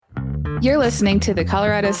You're listening to the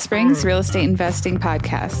Colorado Springs Real Estate Investing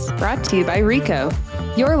Podcast, brought to you by RICO,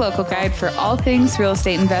 your local guide for all things real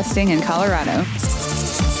estate investing in Colorado.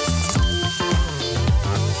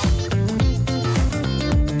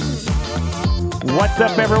 What's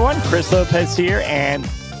up, everyone? Chris Lopez here, and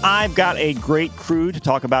I've got a great crew to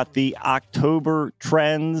talk about the October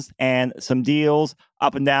trends and some deals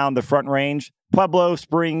up and down the Front Range, Pueblo,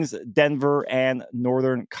 Springs, Denver, and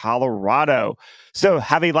Northern Colorado. So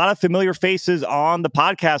have a lot of familiar faces on the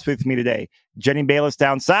podcast with me today. Jenny Bayless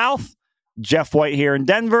down south, Jeff White here in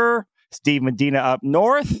Denver, Steve Medina up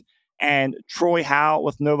north, and Troy Howe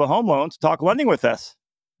with Nova Home Loans to talk lending with us.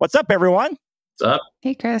 What's up, everyone? What's up?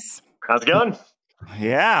 Hey, Chris. How's it going?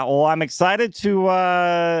 Yeah, well, I'm excited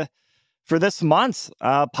to for this month's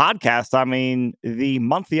podcast. I mean, the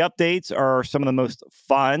monthly updates are some of the most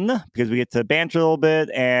fun because we get to banter a little bit,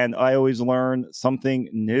 and I always learn something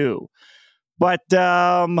new. But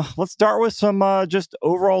let's start with some just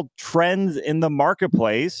overall trends in the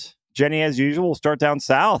marketplace. Jenny, as usual, we'll start down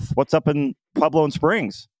south. What's up in Pueblo and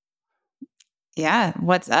Springs? Yeah,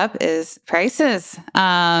 what's up is prices.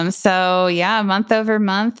 Month over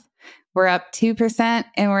month, we're up 2%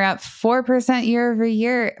 and we're up 4% year over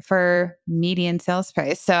year for median sales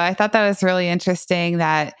price. So I thought that was really interesting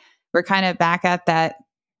that we're kind of back at that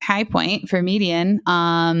high point for median.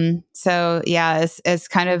 It's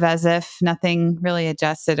kind of as if nothing really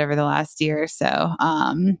adjusted over the last year or so,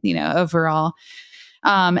 overall.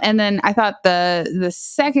 And then I thought the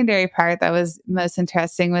secondary part that was most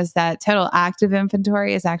interesting was that total active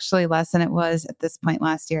inventory is actually less than it was at this point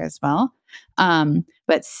last year as well.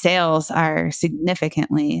 But sales are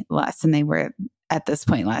significantly less than they were at this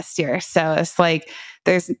point last year. So it's like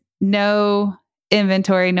there's no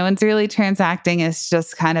inventory, no one's really transacting. It's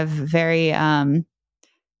just kind of very a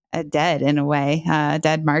dead in a way, a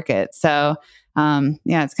dead market. So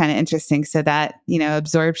it's kind of interesting. So that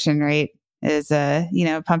absorption rate is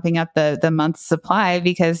pumping up the month's supply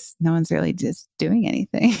because no one's really just doing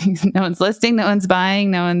anything. No one's listing, no one's buying,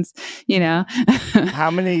 no one's, How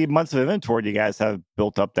many months of inventory do you guys have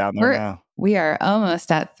built up down there now? We are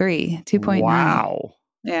almost at 2.9. Wow.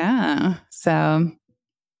 Yeah. So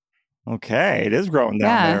okay, it is growing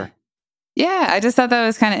down there. Yeah, I just thought that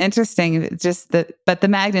was kind of interesting. But the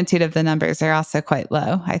magnitude of the numbers are also quite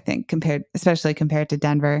low, I think, especially compared to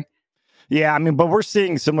Denver. Yeah, I mean, but we're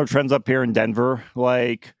seeing similar trends up here in Denver.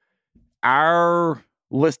 Like our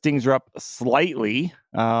listings are up slightly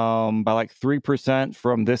by like 3%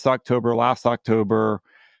 from this October, last October.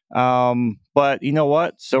 But you know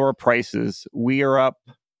what? So are prices. We are up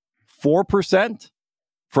 4%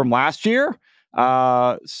 from last year.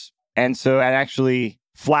 And actually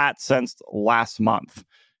flat since last month.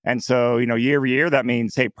 And so, year over year, that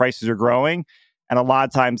means, hey, prices are growing. And a lot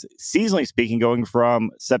of times, seasonally speaking, going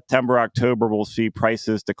from September, October, we'll see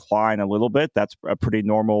prices decline a little bit. That's a pretty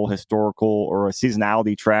normal historical or a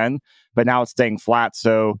seasonality trend. But now it's staying flat.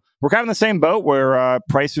 So we're kind of in the same boat where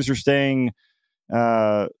prices are staying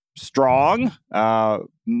strong,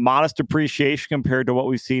 modest appreciation compared to what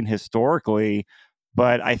we've seen historically.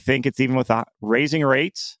 But I think it's even with raising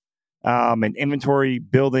rates and inventory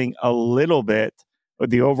building a little bit, but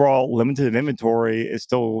the overall limited inventory is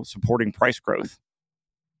still supporting price growth.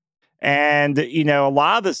 And, a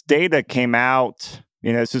lot of this data came out,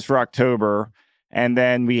 this is for October. And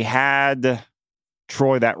then we had,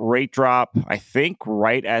 Troy, that rate drop, I think,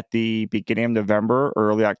 right at the beginning of November,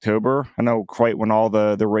 early October. I don't know quite when all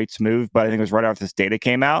the rates moved, but I think it was right after this data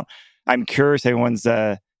came out. I'm curious if anyone's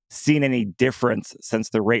seen any difference since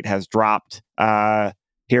the rate has dropped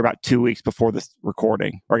here about 2 weeks before this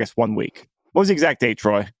recording, or I guess 1 week. What was the exact date,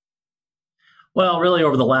 Troy? Well, really,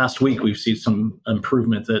 over the last week, we've seen some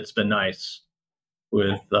improvement that's been nice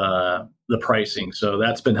with the pricing. So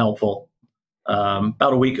that's been helpful.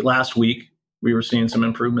 About a week, last week, we were seeing some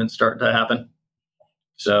improvements start to happen.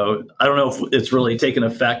 So I don't know if it's really taken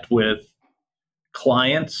effect with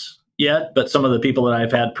clients yet, but some of the people that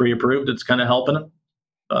I've had pre-approved, it's kind of helping them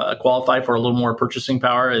qualify for a little more purchasing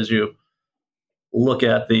power as you look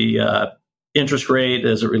at the interest rate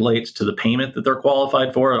as it relates to the payment that they're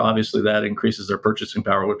qualified for. Obviously, that increases their purchasing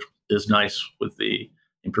power, which is nice with the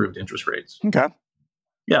improved interest rates. Okay.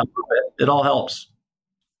 Yeah, it all helps.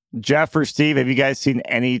 Jeff or Steve, have you guys seen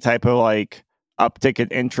any type of uptick in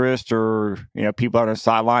interest or, people on the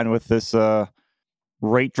sideline with this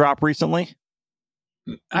rate drop recently?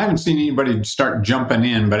 I haven't seen anybody start jumping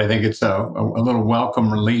in, but I think it's a little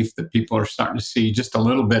welcome relief that people are starting to see just a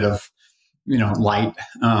little bit of light,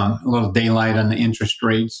 a little daylight on the interest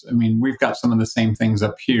rates. I mean, we've got some of the same things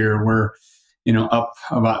up here. We're, up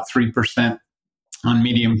about 3% on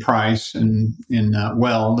medium price and in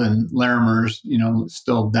Weld and Larimer's,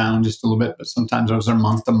 still down just a little bit, but sometimes those are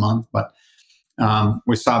month to month. But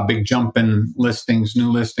we saw a big jump in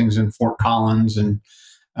new listings in Fort Collins and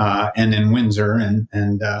in Windsor,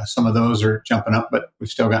 and some of those are jumping up, but we've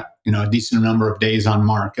still got a decent number of days on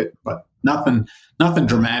market. But nothing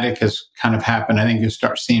dramatic has kind of happened. I think you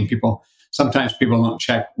start seeing people. Sometimes people don't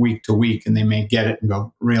check week to week, and they may get it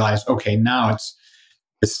and realize, okay, now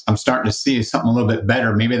I'm starting to see something a little bit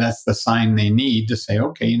better. Maybe that's the sign they need to say,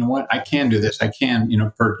 okay, you know what, I can do this. I can,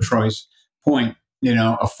 per Troy's point,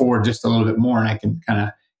 afford just a little bit more, and I can kind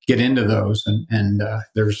of get into those. And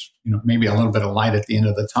there's, maybe a little bit of light at the end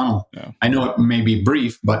of the tunnel. Yeah. I know it may be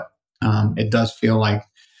brief, but it does feel like,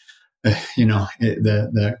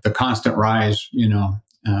 the constant rise,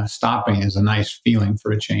 stopping is a nice feeling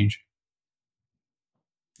for a change.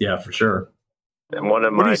 Yeah, for sure. And one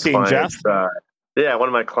of my clients, one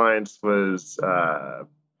of my clients was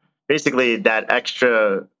basically that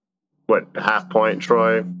extra, half point,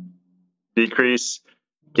 Troy, decrease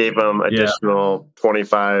gave them additional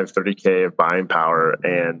 25, 30K of buying power.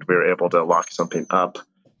 And we were able to lock something up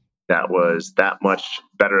that was that much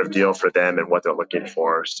better of deal for them and what they're looking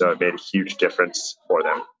for. So it made a huge difference for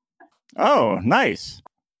them. Oh, nice.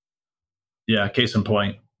 Yeah, case in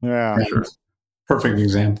point. Yeah, for sure. Perfect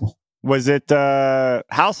example. Was it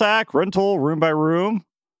house hack, rental, room by room?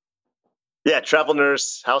 Yeah, travel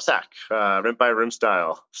nurse, house hack, rent by room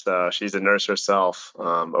style. So she's a nurse herself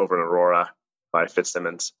over in Aurora by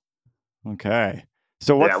Fitzsimmons. Okay.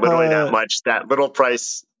 So what's literally that much, that little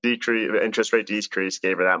price decrease, interest rate decrease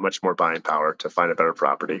gave her that much more buying power to find a better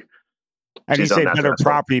property. And you say better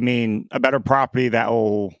property, mean a better property that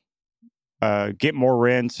will get more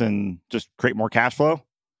rents and just create more cash flow?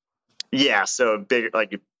 Yeah, so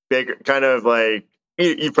bigger, kind of like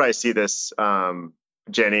you probably see this,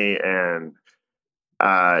 Jenny, and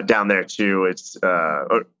down there too. It's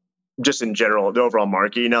just in general the overall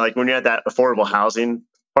market. Like when you're at that affordable housing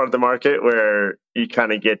part of the market where you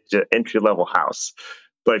kind of get the entry level house,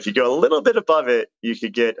 but if you go a little bit above it, you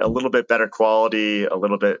could get a little bit better quality, a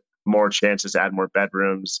little bit more chances to add more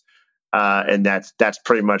bedrooms, and that's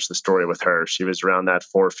pretty much the story with her. She was around that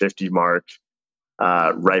 450 mark.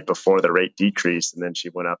 Right before the rate decrease, and then she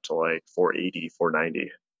went up to like 480,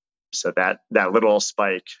 490. So that little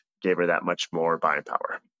spike gave her that much more buying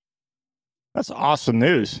power. That's awesome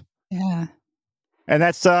news. Yeah. And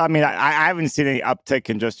that's, I haven't seen any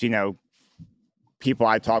uptick in just, people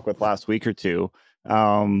I talked with last week or two.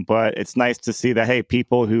 But it's nice to see that, hey,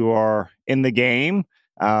 people who are in the game,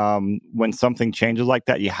 when something changes like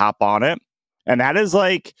that, you hop on it. And that is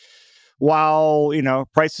like, while,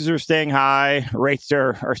 prices are staying high, rates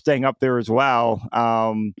are staying up there as well.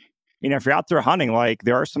 If you're out there hunting,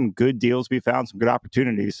 there are some good deals to be found, some good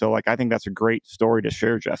opportunities. So I think that's a great story to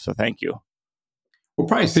share, Jeff. So thank you. We'll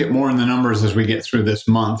probably see it more in the numbers as we get through this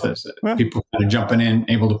month, as people kind of jumping in,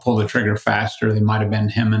 able to pull the trigger faster. They might have been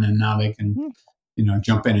hemming, and now they can,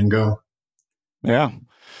 jump in and go. Yeah.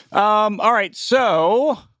 All right.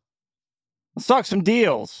 So let's talk some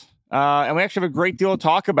deals. And we actually have a great deal to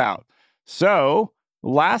talk about. So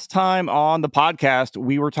last time on the podcast,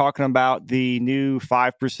 we were talking about the new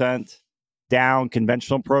 5% down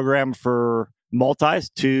conventional program for multis,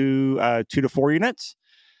 2 to 4 units,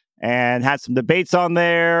 and had some debates on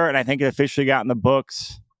there. And I think it officially got in the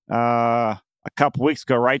books a couple weeks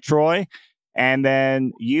ago, right, Troy? And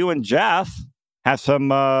then you and Jeff have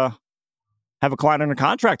a client under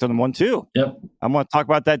contract on them one too. Yep. I'm going to talk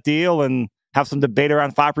about that deal and have some debate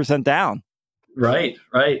around 5% down. Right.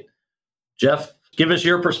 Jeff, give us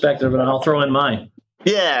your perspective and I'll throw in mine.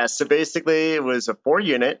 Yeah. So basically it was a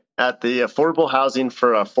 4-unit at the affordable housing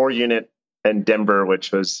for a 4-unit in Denver,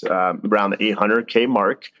 which was around the $800K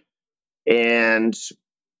mark. And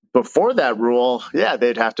before that rule,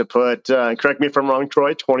 they'd have to put, correct me if I'm wrong,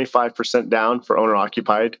 Troy, 25% down for owner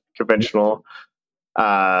occupied conventional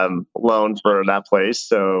loan for that place.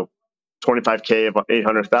 So 25K of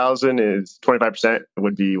 800,000 is 25%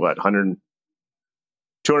 would be what,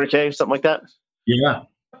 200K, something like that. Yeah.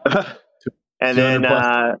 And then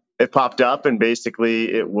it popped up, and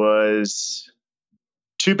basically it was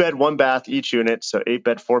 2-bed, 1-bath each unit. So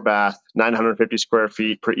 8-bed, 4-bath, 950 square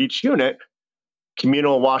feet per each unit.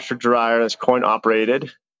 Communal washer dryer that's coin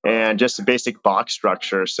operated, and just a basic box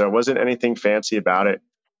structure. So it wasn't anything fancy about it.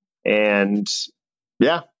 And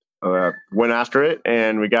went after it,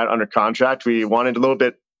 and we got under contract. We wanted a little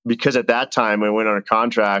bit, because at that time we went under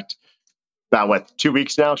contract about 2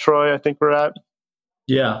 weeks now, Troy, I think we're at.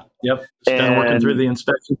 Yeah. Yep. Still working through the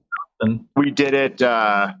inspection. And we did it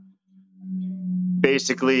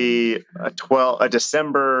basically a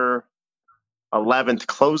December 11th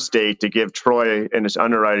close date to give Troy and his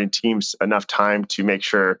underwriting teams enough time to make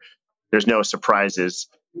sure there's no surprises.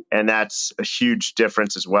 And that's a huge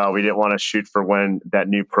difference as well. We didn't want to shoot for when that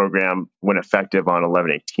new program went effective on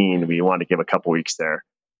 11/18. We wanted to give a couple weeks there.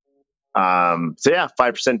 So yeah,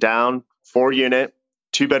 5% down, 4-unit,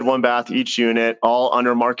 2-bed, 1-bath each unit, all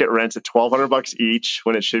under market rents at $1,200 each,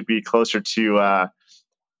 when it should be closer to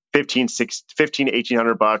 $1,500 to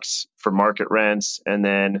 $1,800 for market rents. And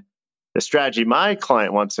then the strategy my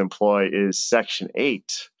client wants to employ is Section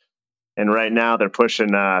 8. And right now they're pushing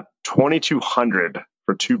 $2,200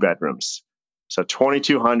 for 2 bedrooms. So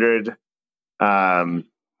 $2,200,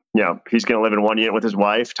 he's going to live in 1 unit with his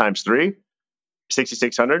wife times 3,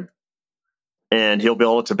 $6,600. And he'll be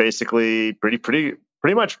able to basically pretty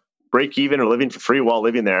much break even or living for free while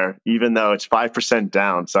living there, even though it's 5%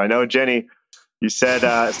 down. So I know, Jenny, you said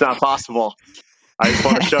it's not possible. I just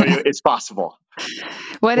want to show you it's possible.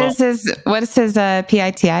 What is his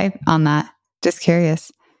PITI on that? Just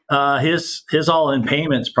curious. His all-in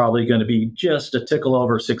payment's probably going to be just a tickle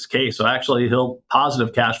over $6,000. So actually, he'll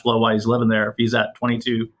positive cash flow while he's living there if he's at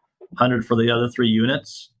 $2,200 for the other 3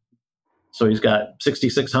 units. So he's got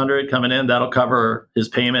 $6,600 coming in. That'll cover his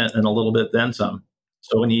payment and a little bit then some.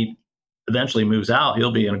 So when he eventually moves out,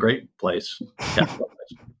 he'll be in a great place.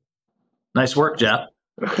 Nice work, Jeff.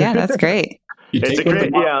 Yeah, that's great. It's a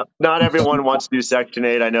great, not everyone wants to do Section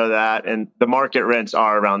 8. I know that. And the market rents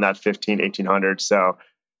are around that $1,500-$1,800. So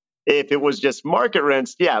if it was just market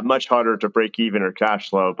rents, much harder to break even or cash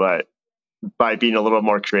flow. But by being a little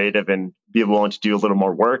more creative and be willing to do a little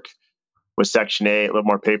more work with Section 8, a little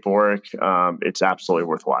more paperwork, it's absolutely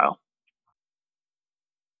worthwhile.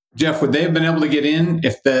 Jeff, would they have been able to get in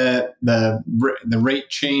if the rate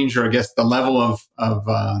change, or I guess the level of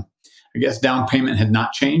down payment had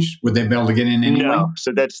not changed? Would they be able to get in anyway? No.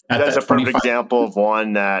 So that's a perfect example of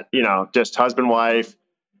one that, just husband, wife,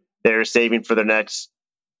 they're saving for their next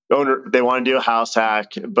owner. They want to do a house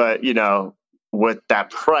hack, but, with that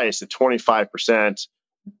price at 25%,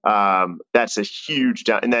 that's a huge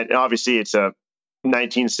down. And then obviously it's a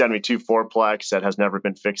 1972 fourplex that has never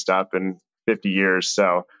been fixed up in 50 years.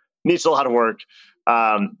 So needs a lot of work.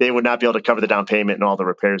 They would not be able to cover the down payment and all the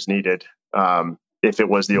repairs needed if it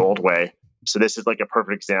was the old way. So this is like a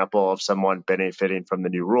perfect example of someone benefiting from the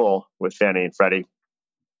new rule with Fannie and Freddie,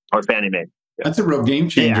 or Fannie Mae. That's a real game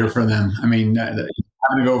changer for them. I mean, having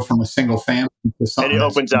to go from a single family to something. And it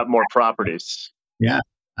opens up more properties. Yeah,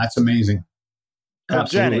 that's amazing.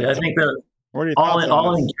 Absolutely. I think they're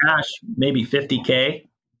all in cash, maybe $50,000.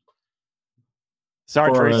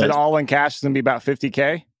 Sorry, Troy, you said all in cash is going to be about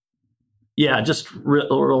 $50,000? Yeah, just a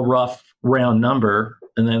real rough round number.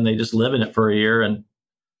 And then they just live in it for a year and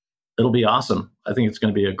it'll be awesome. I think it's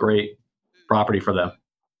going to be a great property for them.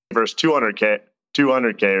 Versus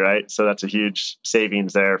 $200,000, right? So that's a huge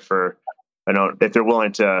savings there for, if they're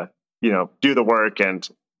willing to, do the work, and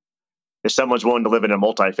if someone's willing to live in a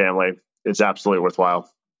multifamily, it's absolutely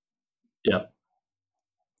worthwhile. Yeah.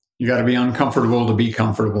 You got to be uncomfortable to be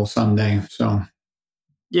comfortable someday. So,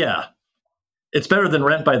 yeah. It's better than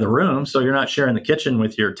rent by the room, so you're not sharing the kitchen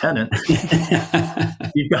with your tenant.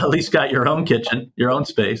 You've at least got your own kitchen, your own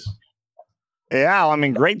space. Yeah, I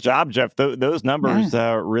mean, great job, Jeff. Those numbers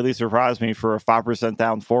really surprised me for a 5%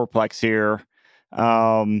 down fourplex here.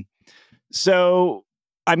 So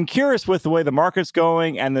I'm curious, with the way the market's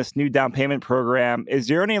going and this new down payment program, is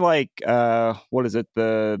there any the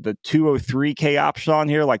 $203K option on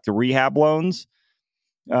here, like the rehab loans?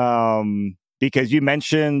 Because you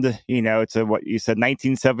mentioned, it's what you said,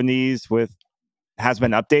 1970s has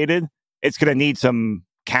been updated. It's going to need some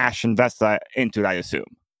cash invested into it, I assume.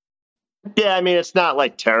 Yeah, I mean, it's not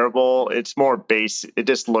terrible. It's more base. It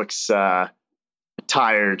just looks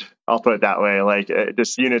tired. I'll put it that way.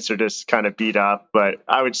 Just units are just kind of beat up. But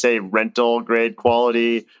I would say rental grade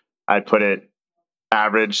quality, I'd put it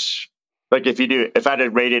average. If I had to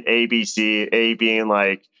rate it A, B, C, A being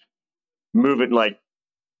moving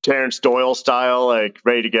Terrence Doyle style,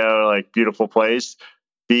 ready to go, beautiful place.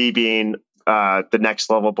 B being the next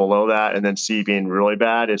level below that, and then C being really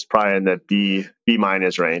bad, is probably in the B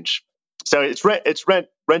minus range. So it's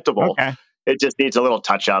rentable. Okay. It just needs a little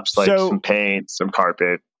touch ups, some paint, some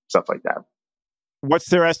carpet, stuff like that. What's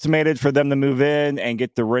their estimated for them to move in and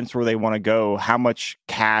get the rents where they want to go? How much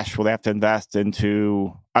cash will they have to invest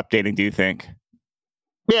into updating, do you think?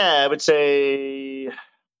 Yeah, I would say,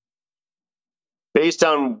 based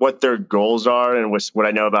on what their goals are and what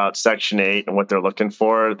I know about Section 8 and what they're looking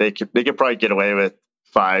for, they could probably get away with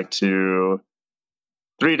 $3,000 to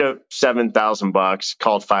 $7,000,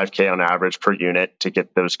 called $5,000 on average per unit, to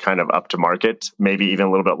get those kind of up to market. Maybe even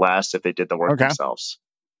a little bit less if they did the work themselves.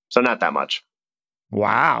 So not that much.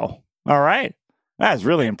 Wow. All right. That's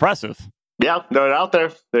really impressive. Yeah, they're out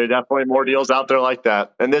there. There are definitely more deals out there like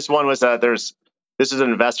that. And this one was that this is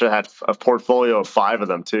an investor that had a portfolio of 5 of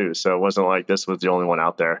them too. So it wasn't like this was the only one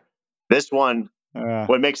out there. This one,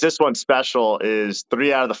 what makes this one special is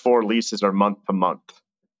 3 out of the 4 leases are month to month.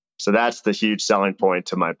 So that's the huge selling point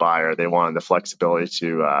to my buyer. They wanted the flexibility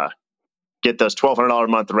to get those $1,200 a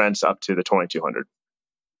month rents up to the $2,200.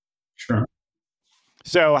 Sure.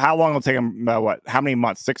 So how long will it take them? How many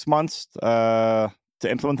months? 6 months to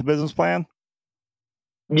implement the business plan?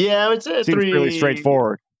 Yeah, it's Seems 3. really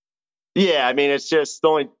straightforward. Yeah, I mean, it's just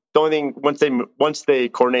the only thing once they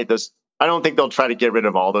coordinate this. I don't think they'll try to get rid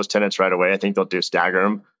of all those tenants right away. I think they'll do stagger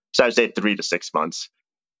them. So I'd say 3 to 6 months.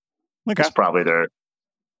 Okay. It's probably their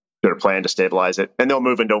plan to stabilize it, and they'll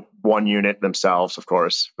move into one unit themselves, of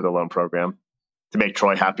course, for the loan program to make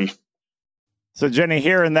Troy happy. So Jenny,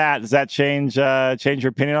 hearing that, does that change your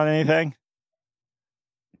opinion on anything?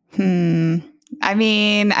 I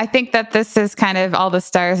mean, I think that this is kind of all the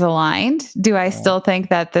stars aligned. Do I still think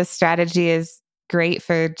that this strategy is great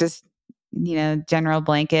for just, general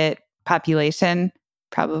blanket population?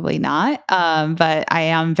 Probably not. But I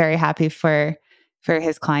am very happy for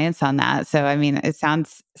his clients on that. So, I mean, it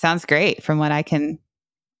sounds great from what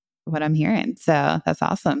I'm hearing. So that's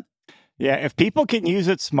awesome. Yeah. If people can use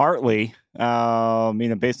it smartly,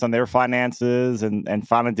 based on their finances and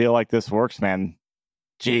find a deal like this works, man.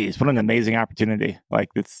 Geez, what an amazing opportunity. Like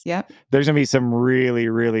there's going to be some really,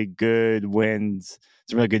 really good wins,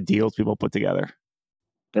 some really good deals people put together.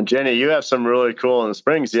 And Jenny, you have some really cool in the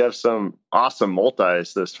Springs. You have some awesome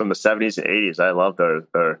multis from the 70s and 80s. I love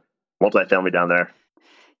their multifamily down there.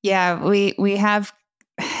 Yeah, we have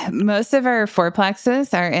most of our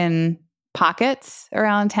fourplexes are in pockets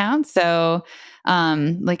around town. So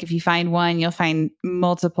like if you find one, you'll find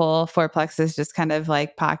multiple fourplexes just kind of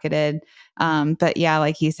like pocketed. But yeah,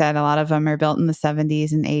 like you said, a lot of them are built in the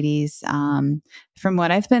 70s and 80s. From what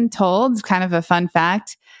I've been told, kind of a fun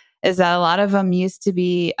fact is that a lot of them used to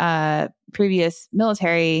be previous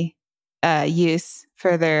military use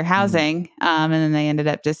for their housing. And then they ended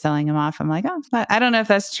up just selling them off. I'm like, I don't know if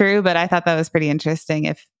that's true, but I thought that was pretty interesting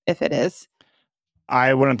if it is.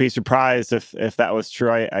 I wouldn't be surprised if that was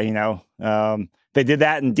true. They did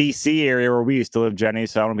that in DC area where we used to live, Jenny.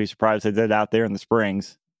 So I wouldn't be surprised they did it out there in the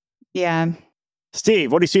Springs. Yeah.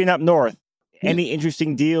 Steve, what are you seeing up north? Any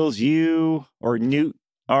interesting deals you or Newt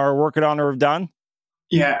are working on or have done?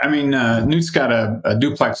 Yeah, I mean, Newt's got a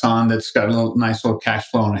duplex on that's got a nice little cash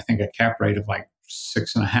flow and I think a cap rate of like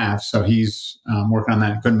 6.5. So he's working on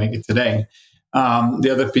that. Couldn't make it today. The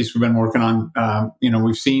other piece we've been working on,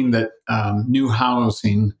 we've seen that new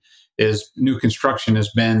construction has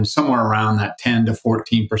been somewhere around that 10 to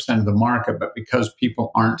 14% of the market. But because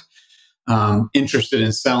people aren't interested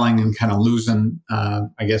in selling and kind of losing,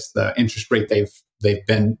 the interest rate they've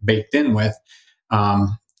been baked in with,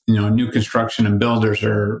 new construction and builders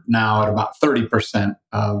are now at about 30%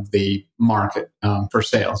 of the market for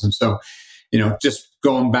sales. And so, just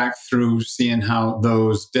going back through seeing how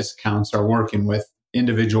those discounts are working with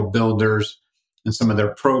individual builders and some of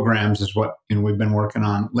their programs is what we've been working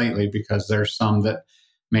on lately, because there's some that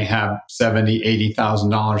may have $70,000,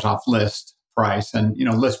 $80,000 off list price, and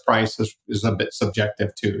list price is a bit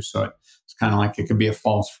subjective too. So it's kind of like it could be a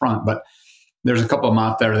false front, but there's a couple of them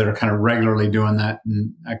out there that are kind of regularly doing that,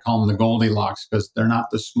 and I call them the Goldilocks because they're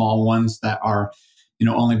not the small ones that are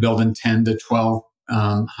only building 10 to 12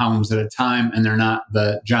 homes at a time, and they're not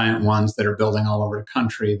the giant ones that are building all over the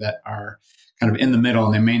country that are kind of in the middle,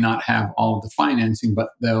 and they may not have all of the financing, but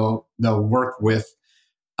they'll work with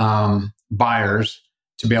buyers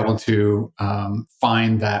to be able to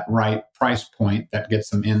find that right price point that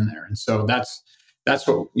gets them in there. And so that's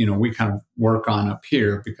what we kind of work on up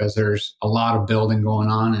here, because there's a lot of building going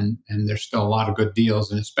on, and there's still a lot of good deals,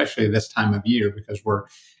 and especially this time of year, because we're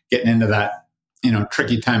getting into that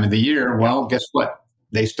tricky time of the year. Well, guess what?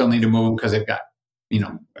 They still need to move them because they've got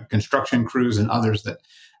construction crews and others that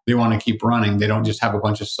they want to keep running. They don't just have a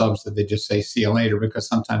bunch of subs that they just say see you later, because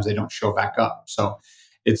sometimes they don't show back up. So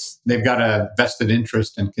they've got a vested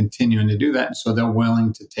interest in continuing to do that, and so they're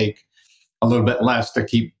willing to take a little bit less to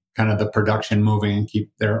keep kind of the production moving and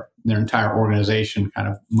keep their entire organization kind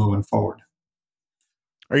of moving forward.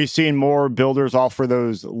 Are you seeing more builders offer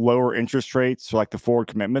those lower interest rates, like the forward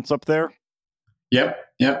commitments up there? Yep.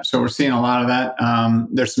 So we're seeing a lot of that.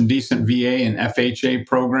 There's some decent VA and FHA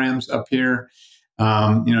programs up here.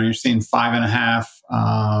 You're seeing 5.5,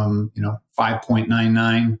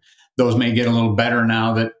 5.99. Those may get a little better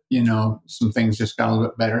now that, some things just got a little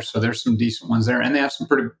bit better. So there's some decent ones there, and they have some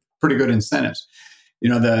pretty good incentives.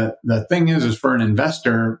 the thing is for an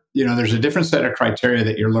investor, there's a different set of criteria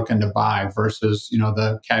that you're looking to buy versus,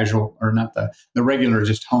 the casual or not the regular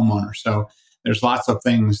just homeowner. So there's lots of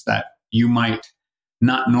things that you might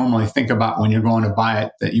not normally think about when you're going to buy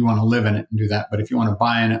it, that you want to live in it and do that. But if you want to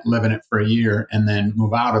buy in it, live in it for a year and then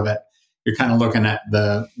move out of it, you're kind of looking at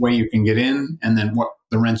the way you can get in and then what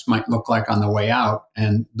the rents might look like on the way out.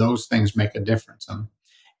 And those things make a difference.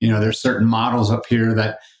 There's certain models up here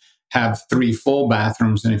that have 3 full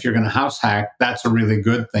bathrooms. And if you're going to house hack, that's a really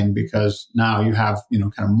good thing because now you have,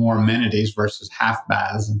 kind of more amenities versus half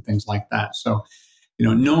baths and things like that. So,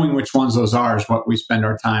 knowing which ones those are is what we spend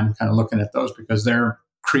our time kind of looking at those because they're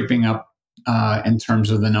creeping up in terms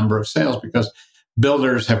of the number of sales because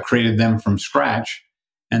builders have created them from scratch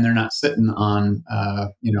and they're not sitting on, a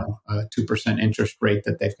 2% interest rate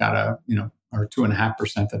that they've got or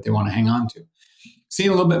 2.5% that they want to hang on to. Seeing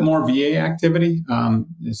a little bit more VA activity.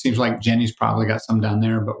 It seems like Jenny's probably got some down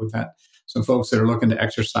there, but we've got some folks that are looking to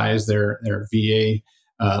exercise their VA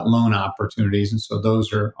loan opportunities. And so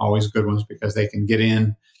those are always good ones because they can get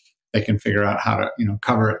in, they can figure out how to,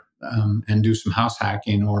 cover it and do some house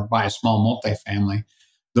hacking or buy a small multifamily.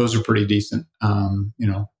 Those are pretty decent,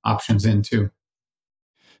 options in too.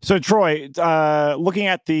 So Troy, looking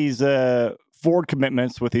at these forward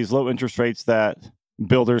commitments with these low interest rates that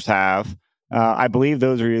builders have, I believe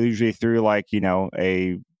those are usually through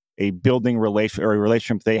a building relation or a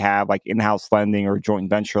relationship they have, like in-house lending or joint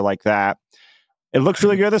venture like that. It looks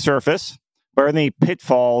really good at the surface, but are there any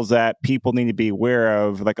pitfalls that people need to be aware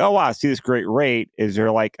of? Like, oh wow, I see this great rate. Is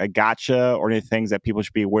there like a gotcha or any things that people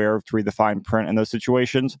should be aware of to read the fine print in those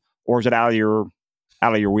situations, or is it out of your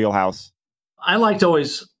wheelhouse? I like to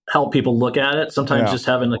always help people look at it. Sometimes just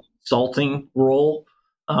having a consulting role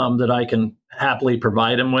that I can happily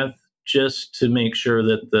provide them with, just to make sure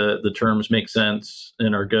that the terms make sense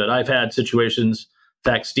and are good. I've had situations,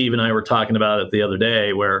 in fact, Steve and I were talking about it the other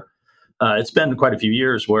day, where it's been quite a few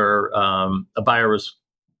years where a buyer was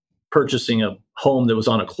purchasing a home that was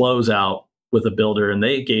on a closeout with a builder, and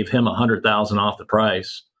they gave him $100,000 off the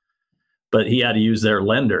price, but he had to use their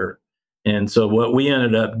lender. And so what we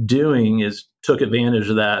ended up doing is took advantage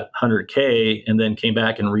of that $100K and then came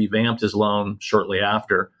back and revamped his loan shortly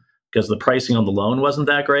after, because the pricing on the loan wasn't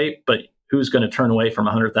that great, but who's going to turn away from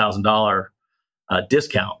 $100,000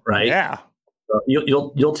 discount, right? Yeah. So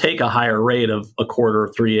you'll take a higher rate of a quarter,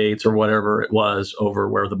 3/8 or whatever it was over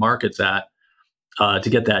where the market's at to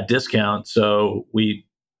get that discount. So we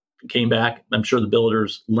came back. I'm sure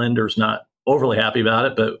the lender's not overly happy about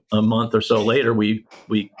it, but a month or so later, we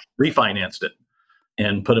refinanced it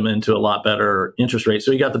and put him into a lot better interest rate.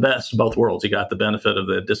 So he got the best of both worlds. He got the benefit of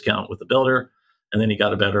the discount with the builder, and then he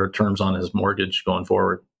got a better terms on his mortgage going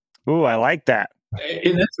forward. Ooh, I like that.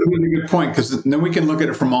 And that's a really good point because then we can look at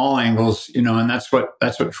it from all angles, and that's what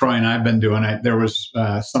Troy and I've been doing. There was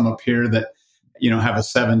some up here that, have a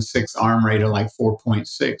 7.6 ARM rate of like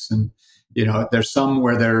 4.6. And, there's some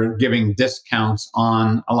where they're giving discounts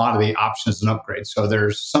on a lot of the options and upgrades. So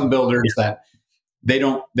there's some builders that they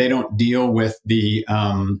don't deal with the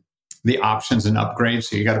options and upgrades.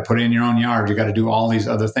 So you got to put in your own yard. You got to do all these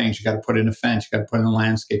other things. You got to put in a fence. You got to put in a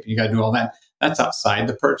landscape. You got to do all that. That's outside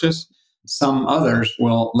the purchase. Some others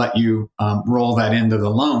will let you roll that into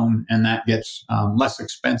the loan, and that gets less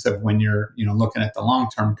expensive when you're looking at the long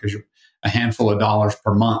term, because a handful of dollars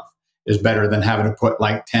per month is better than having to put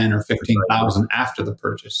like 10 or 15,000 after the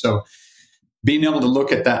purchase. So being able to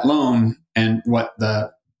look at that loan and what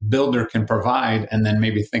the builder can provide, and then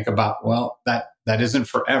maybe think about, well, that isn't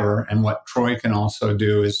forever. And what Troy can also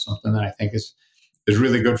do is something that I think is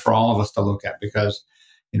really good for all of us to look at, because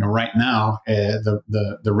right now,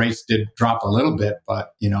 the rates did drop a little bit,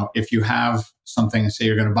 but if you have something and say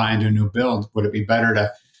you're going to buy into a new build, would it be better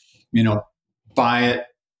to, buy it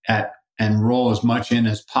and roll as much in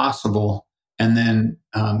as possible, and then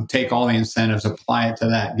take all the incentives, apply it to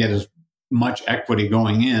that, get as much equity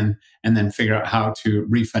going in, and then figure out how to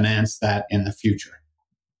refinance that in the future,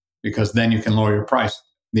 because then you can lower your price.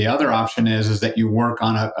 The other option is that you work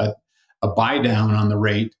on a buy down on the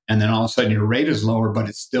rate, and then all of a sudden your rate is lower, but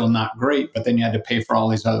it's still not great. But then you had to pay for all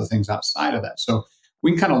these other things outside of that. So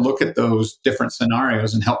we can kind of look at those different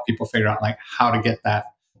scenarios and help people figure out like how to get that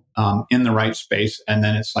in the right space. And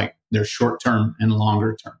then it's like there's short term and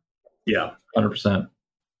longer term. Yeah, 100%.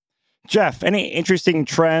 Jeff, any interesting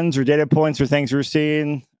trends or data points or things you're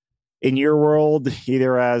seeing in your world,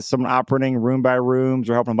 either as someone operating room by rooms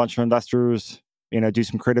or helping a bunch of investors, do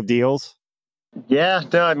some creative deals? Yeah,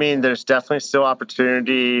 no, I mean, there's definitely still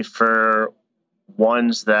opportunity for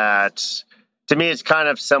ones that, to me, it's kind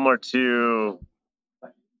of similar to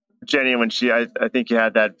Jenny when I think you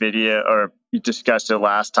had that video or you discussed it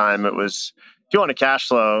last time. It was, if you want a cash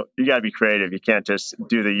flow, you got to be creative. You can't just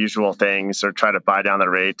do the usual things or try to buy down the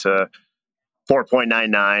rate to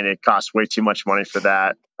 4.99. It costs way too much money for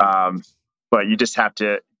that. But you just have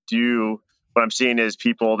to do, what I'm seeing is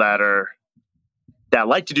people that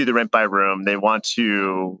like to do the rent by room. They want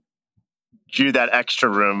to do that extra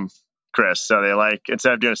room, Chris. So they like,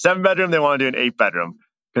 instead of doing a 7-bedroom, they want to do an 8-bedroom,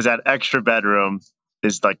 because that extra bedroom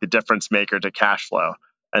is like the difference maker to cash flow.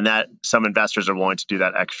 And that some investors are willing to do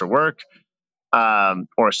that extra work. Or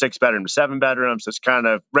a 6-bedroom to 7-bedroom. So it's kind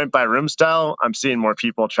of rent by room style. I'm seeing more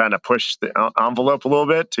people trying to push the envelope a little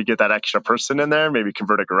bit to get that extra person in there, maybe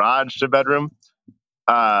convert a garage to bedroom,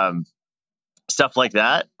 stuff like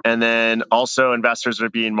that. And then also investors are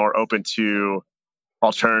being more open to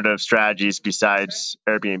alternative strategies besides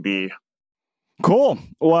Airbnb. Cool.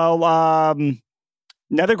 Well,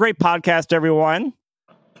 another great podcast, everyone.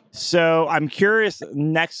 So I'm curious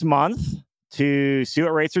next month to see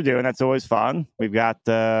what rates are doing. That's always fun. We've got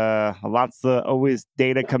lots of always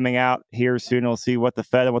data coming out here soon. We'll see what the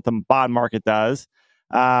Fed and what the bond market does.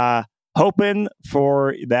 Hoping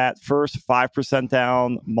for that first 5%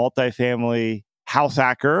 down multifamily house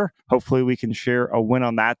hacker. Hopefully we can share a win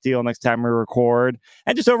on that deal next time we record.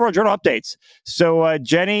 And just overall journal updates. So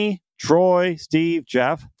Jenny, Troy, Steve,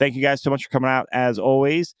 Jeff, thank you guys so much for coming out as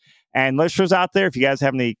always. And listeners out there, if you guys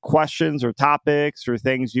have any questions or topics or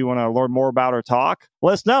things you want to learn more about or talk,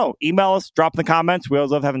 let us know. Email us, drop in the comments. We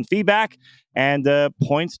always love having feedback and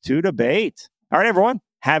points to debate. All right, everyone,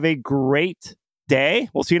 have a great day.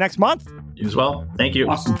 We'll see you next month. You as well. Thank you.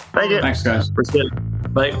 Awesome. Thank you. Thanks, guys. Appreciate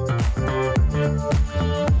it. Bye.